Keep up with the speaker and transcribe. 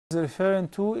referring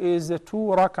to is the 2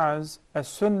 rak'ahs as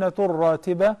sunnatul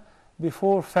ratiba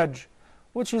before fajr,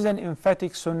 which is an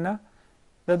emphatic sunnah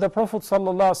that the Prophet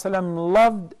ﷺ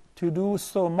loved to do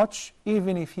so much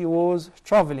even if he was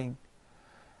traveling.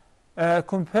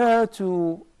 Compared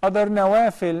to other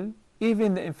nawafil,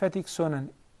 even the emphatic sunnah,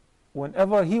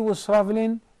 whenever he was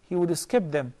traveling, he would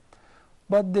skip them.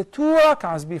 But the 2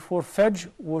 rak'ahs before fajr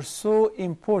were so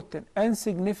important and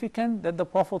significant that the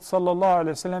Prophet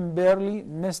ﷺ barely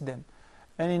missed them.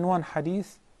 And in one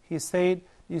hadith, he said,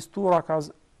 these 2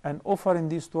 rak'ahs, and offering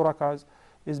these 2 rak'ahs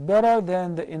is better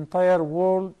than the entire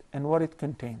world and what it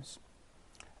contains,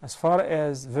 as far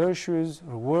as virtues,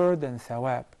 reward, and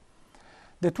thawab.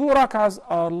 The 2 rak'ahs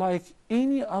are like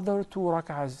any other 2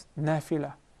 rak'ahs,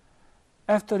 nafila.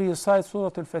 After you recite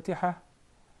Surah Al-Fatiha,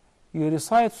 you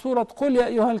recite Surah Qul Ya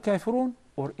Ayyuha Al-Kafirun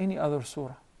or any other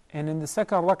surah. And in the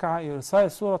second rak'ah, you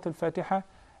recite Surah Al-Fatiha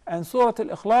and Surah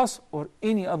Al-Ikhlas or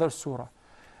any other surah.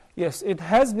 Yes, it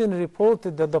has been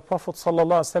reported that the Prophet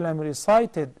ﷺ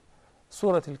recited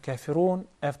Surah Al-Kafirun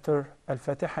after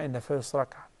Al-Fatiha in the first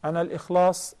rak'ah, and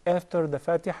Al-Ikhlas after the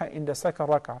Fatiha in the second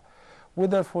rak'ah,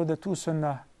 whether for the 2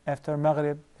 sunnah after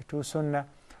Maghrib, the 2 sunnah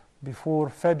before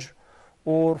Fajr,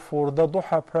 or for the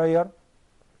Duha prayer.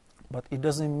 But it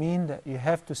doesn't mean that you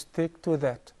have to stick to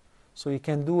that. So you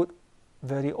can do it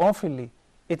very oftenly.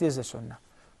 It is a sunnah,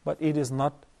 but it is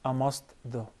not a must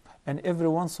do. And every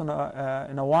once in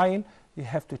a while, you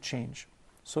have to change.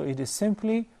 So it is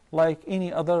simply like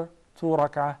any other 2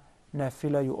 rak'ah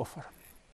nafila you offer.